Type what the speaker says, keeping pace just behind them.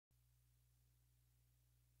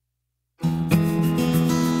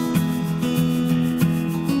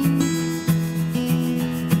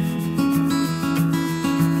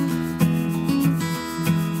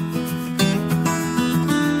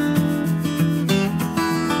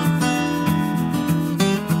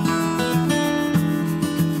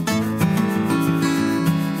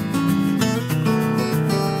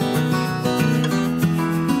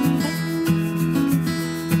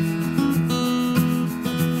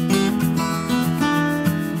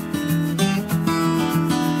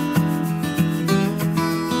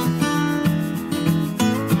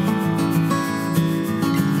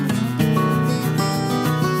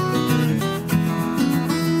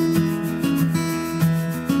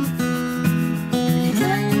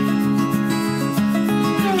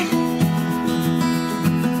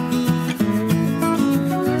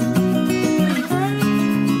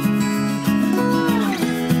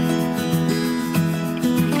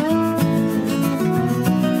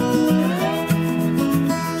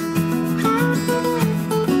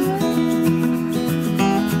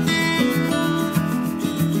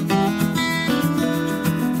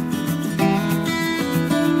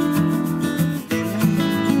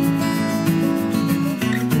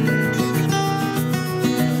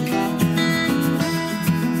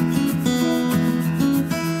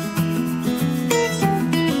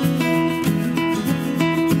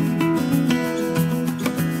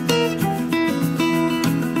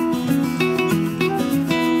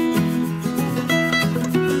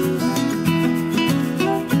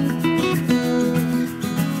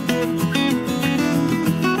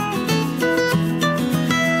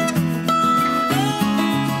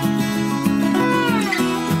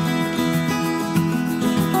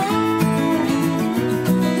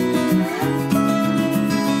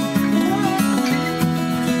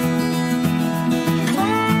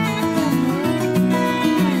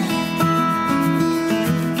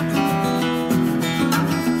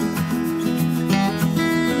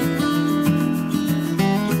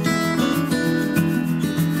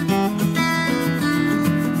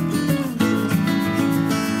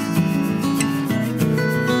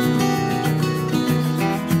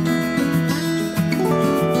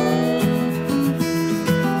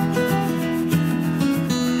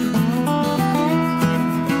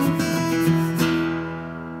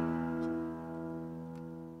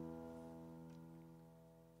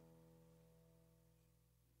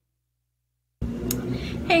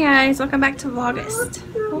Hey guys, welcome back to Vlogust.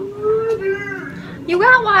 You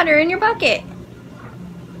got water in your bucket.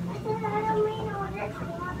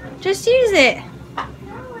 Just use it.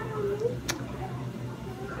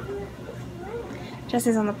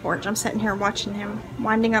 Jesse's on the porch. I'm sitting here watching him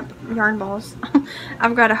winding up yarn balls.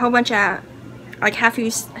 I've got a whole bunch of like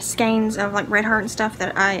half-used skeins of like red heart and stuff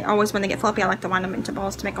that I always, when they get fluffy, I like to wind them into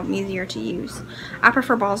balls to make them easier to use. I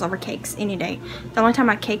prefer balls over cakes any day. The only time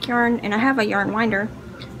I cake yarn, and I have a yarn winder,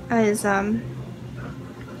 is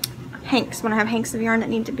hanks. When I have hanks of yarn that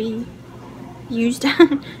need to be used,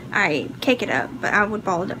 I cake it up, but I would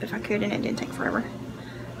ball it up if I could, and it didn't take forever.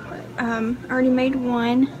 I already made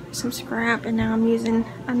one, some scrap, and now I'm using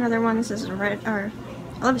another one. This is a red, or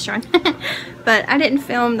I love this yarn. But I didn't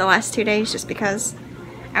film the last 2 days just because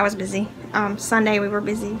I was busy. Sunday we were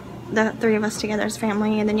busy, the three of us together as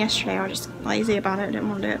family, and then yesterday I was just lazy about it, didn't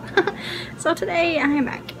want to do it. So today I am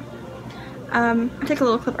back. I took a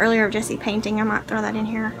little clip earlier of Jesse painting. I might throw that in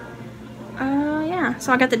here. Yeah,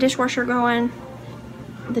 so I got the dishwasher going.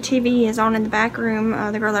 The TV is on in the back room.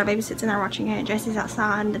 The girl that I babysits in there watching it. Jesse's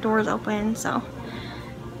outside and the door is open, so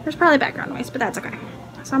there's probably background noise, but that's okay.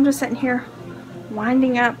 So I'm just sitting here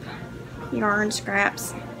winding up yarn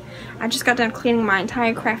scraps. I just got done cleaning my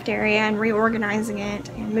entire craft area and reorganizing it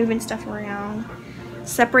and moving stuff around,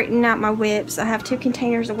 separating out my whips. I have 2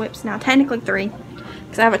 containers of whips now, technically 3,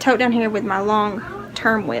 because I have a tote down here with my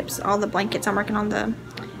long-term whips, all the blankets. I'm working on the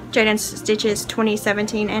Jaden Stitches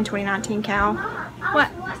 2017 and 2019 cow.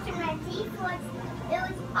 What? I was washing my teeth, it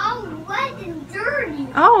was all wet and dirty.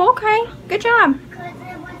 Oh, okay. Good job. Because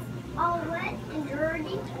it was all wet and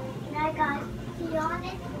dirty, and I got pee on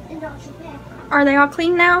it and don't you pick. Are they all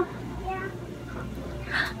clean now? Yeah.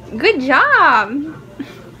 Good job.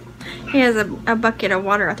 He has a bucket of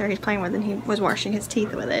water out there he's playing with, and he was washing his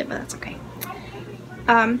teeth with it, but that's okay.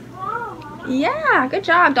 Yeah, good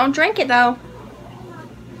job. Don't drink it though.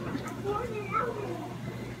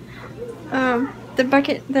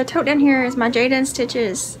 The tote down here is my Jaden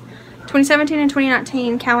Stitches 2017 and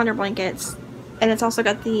 2019 calendar blankets, and it's also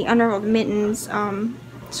got the Underworld Mittens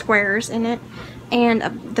squares in it, and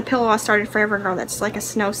the pillow I started forever ago that's like a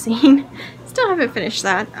snow scene. Still haven't finished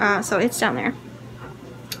that, so it's down there.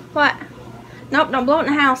 What? Nope, don't blow it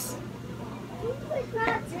in the house.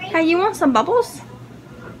 Hey, you want some bubbles?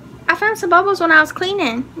 I found some bubbles when I was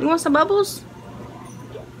cleaning. You want some bubbles?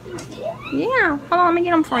 Yeah, hold on, let me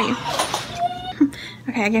get them for you.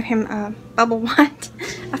 Okay, I gave him a bubble wand.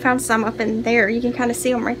 I found some up in there. You can kind of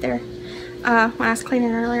see them right there when I was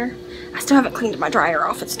cleaning earlier. I still haven't cleaned my dryer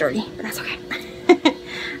off. It's dirty, but that's okay.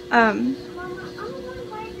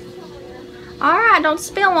 Alright, don't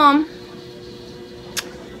spill them.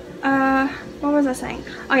 What was I saying?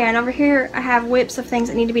 Oh yeah, and over here I have whips of things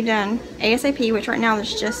that need to be done ASAP, which right now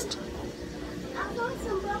there's just...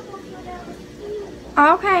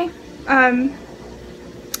 Oh, okay.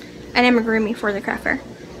 An amigurumi for the craft fair,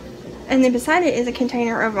 and then beside it is a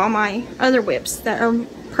container of all my other whips that are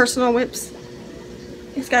personal whips.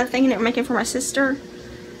 It's got a thing in it I'm making for my sister,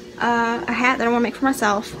 a hat that I want to make for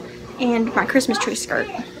myself, and my Christmas tree skirt.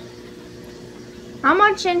 I'm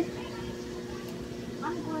watching.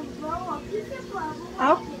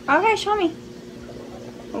 Oh, okay, show me.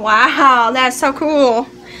 Wow, that's so cool.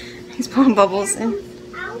 He's blowing bubbles in.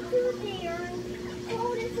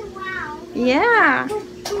 Yeah.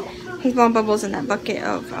 He's blowing bubbles in that bucket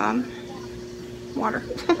of water.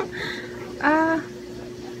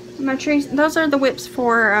 My trees, those are the whips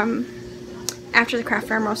for after the craft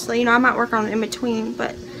fair mostly. You know, I might work on it in between,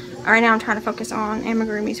 but right now I'm trying to focus on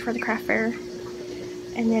amigurumis for the craft fair.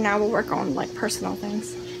 And then I will work on like personal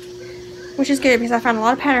things, which is good because I found a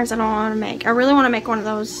lot of patterns that I want to make. I really want to make one of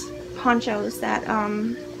those ponchos that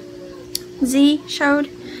Z showed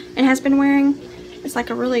and has been wearing. It's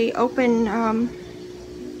like a really open,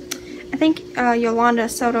 I think Yolanda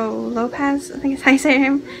Soto Lopez, I think is how you say her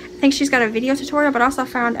name. I think she's got a video tutorial, but also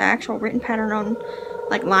found an actual written pattern on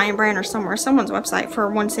like Lion Brand or someone's website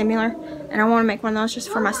for one similar. And I want to make one of those just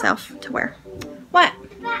for myself to wear. What?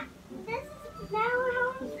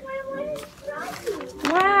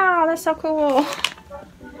 Wow, that's so cool.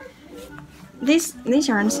 These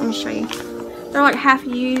yarns, let me show you. They're like half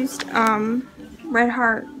used, Red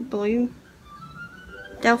Heart Blue.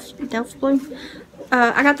 Delft Blue.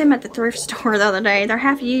 I got them at the thrift store the other day. They're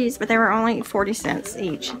half used, but they were only 40 cents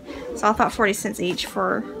each. So I thought 40 cents each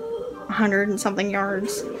for 100 and something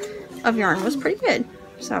yards of yarn was pretty good.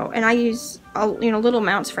 So, and I use little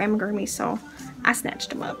amounts for amigurumi, so I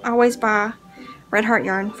snatched them up. I always buy Red Heart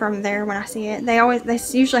yarn from there when I see it. They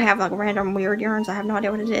usually have like random weird yarns. I have no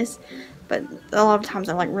idea what it is, but a lot of times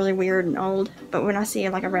they're like really weird and old. But when I see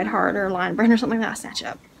like a Red Heart or a Lion Brand or something like that, I snatch it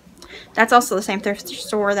up. That's also the same thrift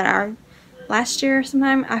store that last year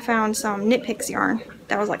sometime I found some Knit Picks yarn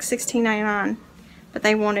that was like $16.99, but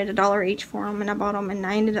they wanted $1 each for them, and I bought them, and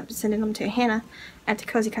I ended up sending them to Hannah at the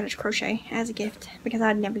Cozy Cottage Crochet as a gift because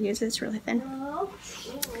I'd never used it. It's really thin.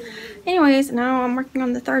 Anyways, now I'm working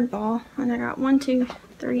on the third ball, and I got 1, 2,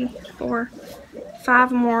 3, 4,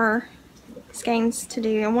 5 more skeins to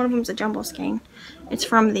do, and one of them's a jumbo skein. It's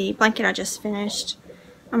from the blanket I just finished.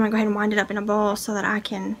 I'm gonna go ahead and wind it up in a ball so that I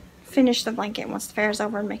can finish the blanket once the fair is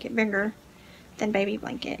over and make it bigger than baby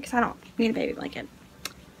blanket, because I don't need a baby blanket.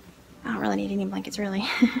 I don't really need any blankets really.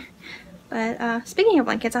 But speaking of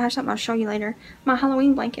blankets, I have something I'll show you later. My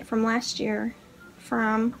Halloween blanket from last year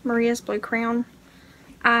from Maria's Blue Crown.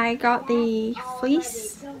 I got the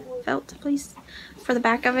fleece, felt fleece, for the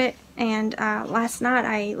back of it, and last night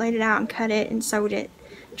I laid it out and cut it and sewed it.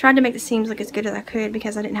 Tried to make the seams look as good as I could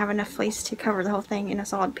because I didn't have enough fleece to cover the whole thing in a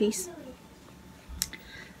solid piece.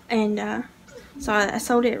 And so I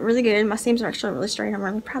sewed it really good. My seams are actually really straight. I'm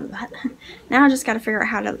really proud of that. Now I just got to figure out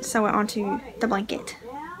how to sew it onto the blanket.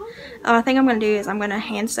 I think I'm going to do is I'm going to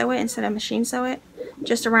hand sew it instead of machine sew it,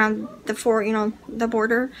 just around the the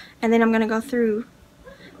border, and then I'm going to go through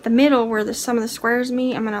the middle where some of the squares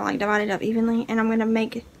meet. I'm going to like divide it up evenly, and I'm going to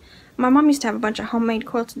make, my mom used to have a bunch of homemade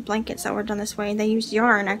quilted blankets that were done this way. They used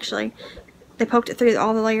yarn actually. They poked it through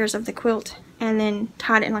all the layers of the quilt and then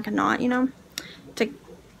tied it in like a knot, to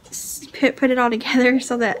put it all together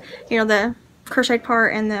so that, the crocheted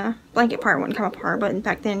part and the blanket part wouldn't come apart. But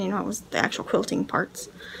back then, it was the actual quilting parts.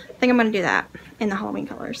 I think I'm going to do that in the Halloween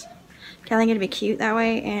colors. I think it'd be cute that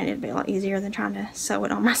way, and it'd be a lot easier than trying to sew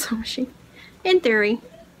it on my sewing machine. In theory,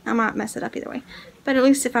 I might mess it up either way. But at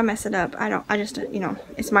least if I mess it up, I just,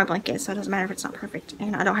 it's my blanket, so it doesn't matter if it's not perfect.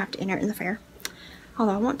 And I don't have to enter it in the fair.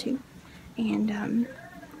 Although I want to. And,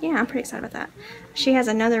 yeah, I'm pretty excited about that. She has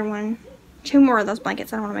another one, 2 more of those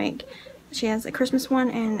blankets that I want to make. She has a Christmas one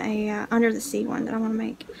and a Under the Sea one that I want to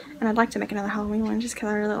make. And I'd like to make another Halloween one just because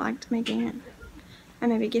I really liked making it.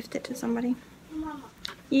 And maybe gift it to somebody. Mama.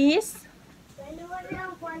 Yes? You know what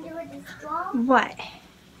I'm going to do with the straw? What?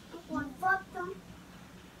 I'm going to put some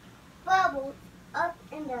bubbles up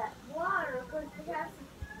in the water because it has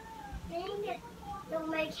a thing that will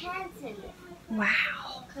make hands in it.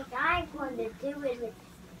 Wow. Because I'm going to do it with the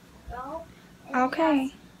straw.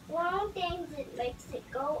 Okay. One thing that makes it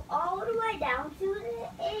go all the way down to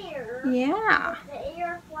the air. Yeah. The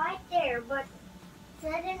air right there, but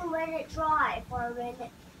set it and let it dry for a minute.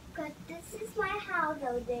 Because this is my house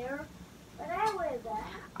over there, but I live there.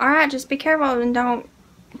 Alright, just be careful and don't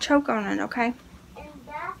choke on it, okay? And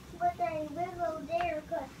that's what I live over there,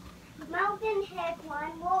 because mountain had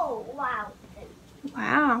one roll. Wow.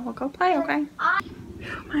 Wow, well go play, okay?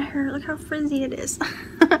 My hair, look how frizzy it is.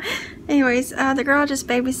 Anyways, the girl just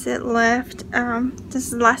babysit left. This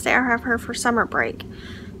is the last day I have her for summer break.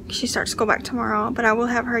 She starts school back tomorrow, but I will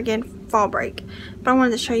have her again fall break. But I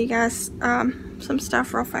wanted to show you guys some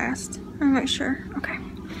stuff real fast. I'll make sure. Okay,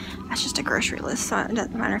 that's just a grocery list, so it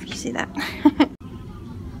doesn't matter if you see that.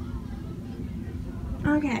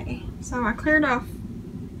 Okay, so I cleared off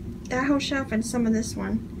that whole shelf and some of this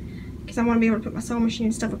one because I want to be able to put my sewing machine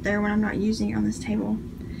and stuff up there when I'm not using it on this table.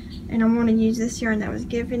 And I want to use this yarn that was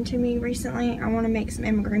given to me recently. I want to make some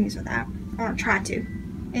amigurumis with that. I want to try to.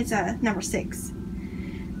 It's a number 6.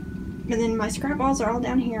 And then my scrap balls are all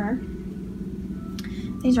down here.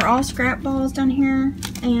 These are all scrap balls down here.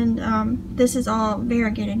 And this is all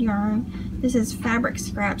variegated yarn. This is fabric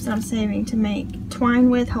scraps that I'm saving to make twine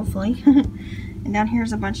with, hopefully. And down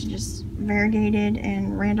here's a bunch of just variegated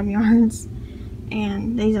and random yarns.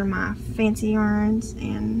 And these are my fancy yarns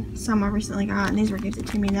and some I recently got, and these were gifted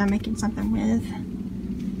to me that I'm making something with.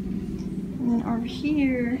 And then over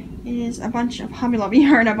here is a bunch of Hobby Lobby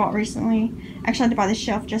yarn I bought recently. Actually, I had to buy this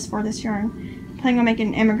shelf just for this yarn. I'm planning on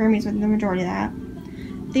making amigurumis with the majority of that.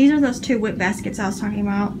 These are those 2 whip baskets I was talking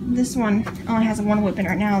about. This one only has 1 whip in it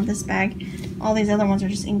right now, this bag. All these other ones are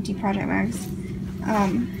just empty project bags.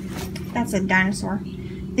 That's a dinosaur.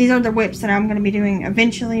 These are the whips that I'm going to be doing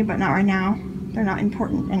eventually, but not right now. They're not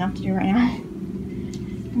important enough to do right now.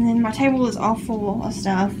 And then my table is all full of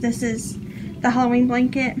stuff. This is the Halloween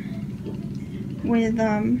blanket with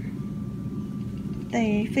the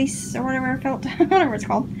fleece or whatever, felt, whatever it's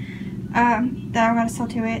called, that I'm going to sew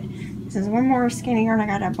to it. This is 1 more skein of yarn I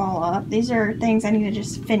got to ball up. These are things I need to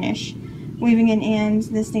just finish. Weaving in ends.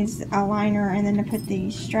 This needs a liner and then to put the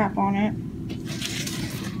strap on it.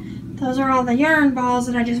 Those are all the yarn balls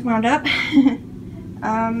that I just wound up.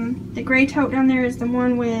 The gray tote down there is the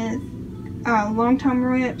one with long tom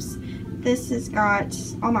rips. This has got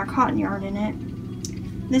all my cotton yarn in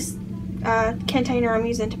it. This container I'm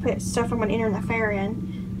using to put stuff I'm going to enter the fair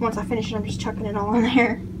in. Once I finish it, I'm just chucking it all in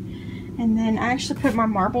there. And then I actually put my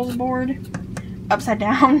marbles board upside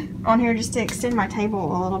down on here just to extend my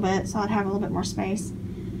table a little bit so I'd have a little bit more space.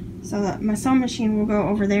 So that my sewing machine will go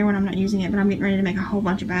over there when I'm not using it, but I'm getting ready to make a whole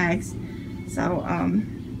bunch of bags. So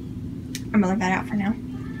I'm gonna leave that out for now.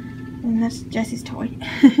 And that's Jesse's toy.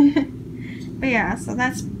 But yeah, so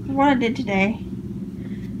that's what I did today.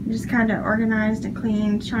 Just kind of organized and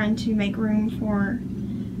cleaned, trying to make room for,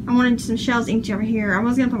 I wanted some shelves empty over here. I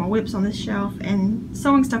was going to put my whips on this shelf and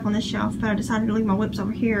sewing stuff on this shelf, but I decided to leave my whips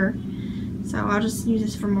over here. So I'll just use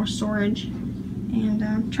this for more storage. And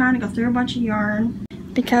I'm trying to go through a bunch of yarn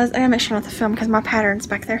because I gotta make sure not to film because my pattern's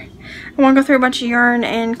back there. I want to go through a bunch of yarn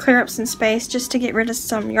and clear up some space just to get rid of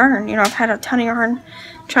some yarn. You know, I've had a ton of yarn,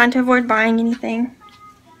 trying to avoid buying anything.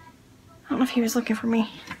 I don't know if he was looking for me.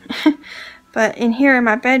 But in here in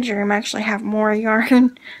my bedroom, I actually have more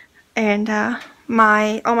yarn and all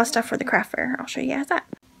my stuff for the craft fair. I'll show you guys that.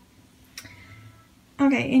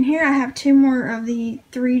 Okay, in here I have 2 more of the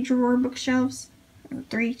 3-drawer bookshelves,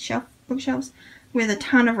 3-shelf bookshelves with a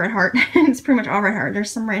ton of red heart. It's pretty much all red heart.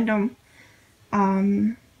 There's some random,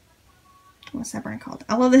 what's that brand called?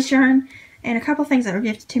 I love this yarn, and a couple things that were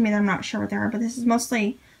gifted to me that I'm not sure what they are, but this is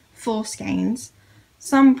mostly full skeins.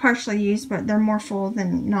 Some partially used, but they're more full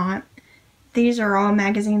than not. These are all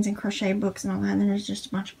magazines and crochet books and all that, and then there's just a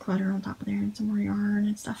bunch of clutter on top of there and some more yarn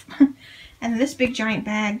and stuff. And this big giant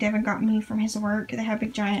bag Devin got me from his work. They have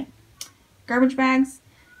big giant garbage bags,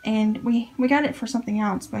 and we got it for something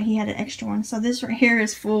else, but he had an extra one. So this right here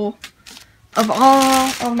is full of all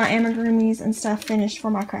of my amigurumis and stuff finished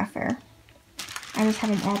for my craft fair. I just have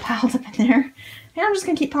them all piled up in there. And I'm just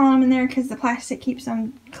going to keep piling them in there because the plastic keeps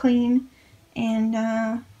them clean,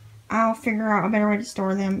 and I'll figure out a better way to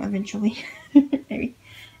store them eventually. Maybe.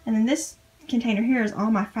 And then this container here is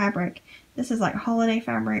all my fabric. This is like holiday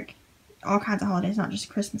fabric. All kinds of holidays, not just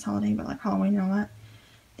Christmas holiday, but like Halloween and all that.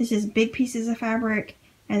 This is big pieces of fabric.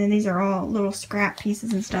 And then these are all little scrap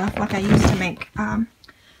pieces and stuff like I used to make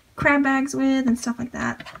crab bags with and stuff like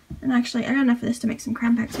that. And actually, I got enough of this to make some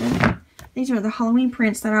crab bags with. These are the Halloween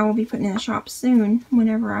prints that I will be putting in the shop soon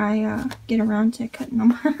whenever I get around to cutting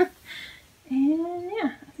them. And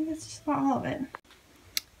yeah, I think that's just about all of it.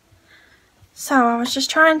 So I was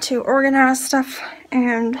just trying to organize stuff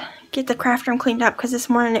and get the craft room cleaned up because this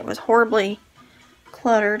morning it was horribly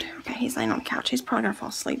cluttered. Okay, he's laying on the couch. He's probably going to fall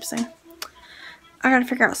asleep soon. I got to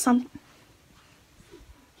figure out some...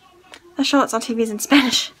 The show that's on TV is in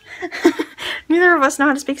Spanish. Neither of us know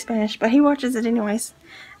how to speak Spanish, but he watches it anyways.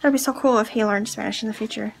 That would be so cool if he learned Spanish in the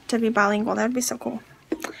future. To be bilingual, that would be so cool.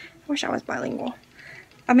 I wish I was bilingual.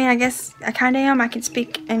 I mean, I guess I kind of am. I can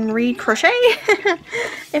speak and read crochet,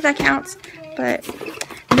 if that counts. But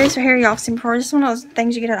this right here, y'all have seen before. This is one of those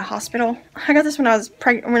things you get at a hospital. I got this when I was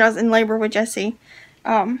pregnant, when I was in labor with Jesse.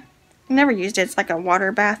 Never used it. It's like a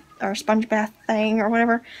water bath or sponge bath thing or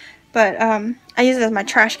whatever. But I use it as my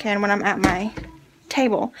trash can when I'm at my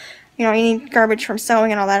table. You know, any garbage from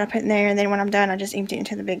sewing and all that I put in there. And then when I'm done, I just empty it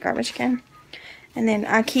into the big garbage can. And then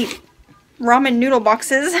I keep ramen noodle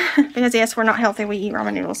boxes because yes, we're not healthy. We eat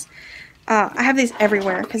ramen noodles. I have these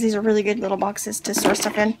everywhere because these are really good little boxes to store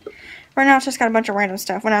stuff in. Right now it's just got a bunch of random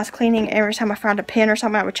stuff. When I was cleaning, every time I found a pin or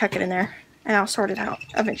something, I would chuck it in there and I'll sort it out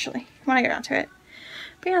eventually when I get down to it.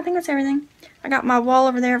 But yeah, I think that's everything. I got my wall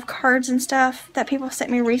over there of cards and stuff that people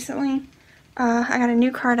sent me recently. I got a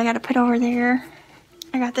new card I got to put over there.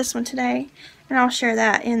 I got this one today, and I'll share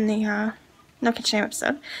that in the No Catchy Name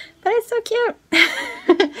episode. But it's so cute.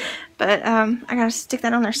 But I gotta stick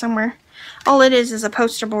that on there somewhere. All it is a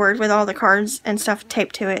poster board with all the cards and stuff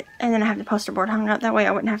taped to it, and then I have the poster board hung up. That way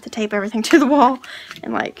I wouldn't have to tape everything to the wall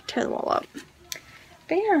and like tear the wall up.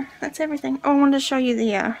 But yeah, that's everything. Oh, I wanted to show you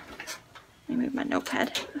the let me move my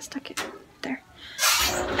notepad. I stuck it there.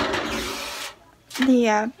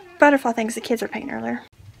 The butterfly things the kids were painting earlier.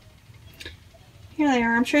 Here they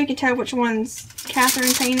are. I'm sure you can tell which ones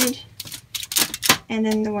Catherine painted and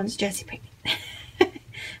then the ones Jessie painted.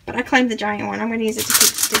 But I claimed the giant one. I'm going to use it to keep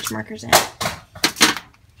the stitch markers in.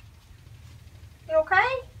 You okay?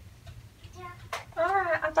 Yeah.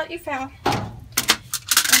 Alright, I thought you fell.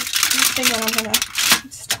 This big one I'm going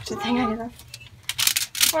to stuck to the thing I did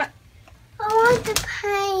off. What? I want to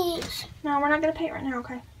paint. No, we're not going to paint right now,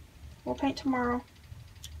 okay? We'll paint tomorrow.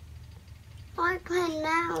 I paint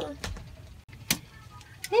now.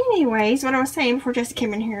 Anyways, what I was saying before Jessie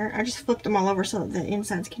came in here, I just flipped them all over so that the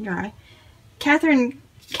insides can dry. Catherine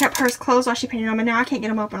kept hers closed while she painted them, but now I can't get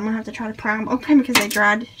them open. I'm going to have to try to pry them open because they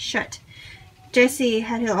dried shut. Jesse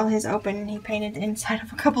had all his open and he painted the inside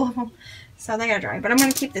of a couple of them. So they got dry. But I'm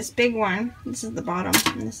going to keep this big one. This is the bottom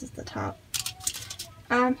and this is the top.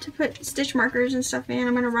 To put stitch markers and stuff in.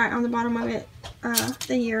 I'm going to write on the bottom of it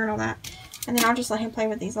the year and all that. And then I'll just let him play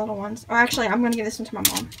with these little ones. Oh, actually, I'm going to give this one to my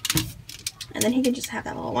mom. And then he can just have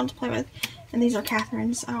that little one to play with. And these are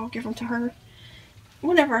Catherine's. I'll give them to her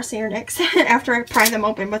whenever I see her next after I pry them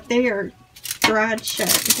open. But they are dried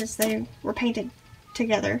shut because they were painted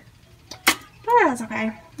together. But that's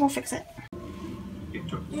okay. We'll fix it. It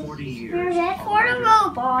took 40 years. Here's it for the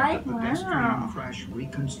robot. The pedestrian crash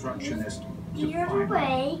reconstructionist Here's the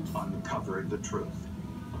way. uncovered the truth.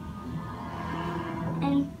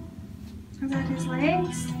 And Is that his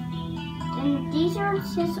legs? these are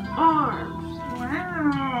his arms.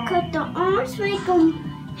 Wow. Cause the arms make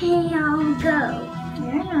him go.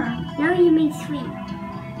 Yeah. Now he makes sweet.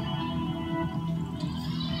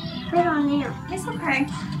 Put it on there. It's okay.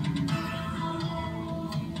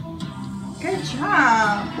 Good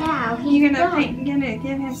job. Now he's You gonna done.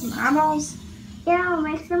 give him some eyeballs? Yeah, I'll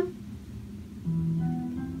make some.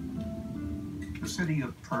 The city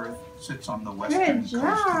of Perth sits on the western coast of the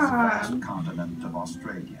vast continent of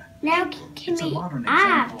Australia. Now can It's a we? modern I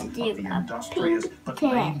have example to of do the a industrious pink but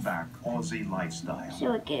test laid-back Aussie lifestyle,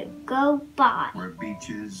 so it can go by. where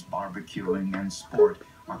beaches, barbecuing, and sport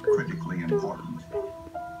are critically important.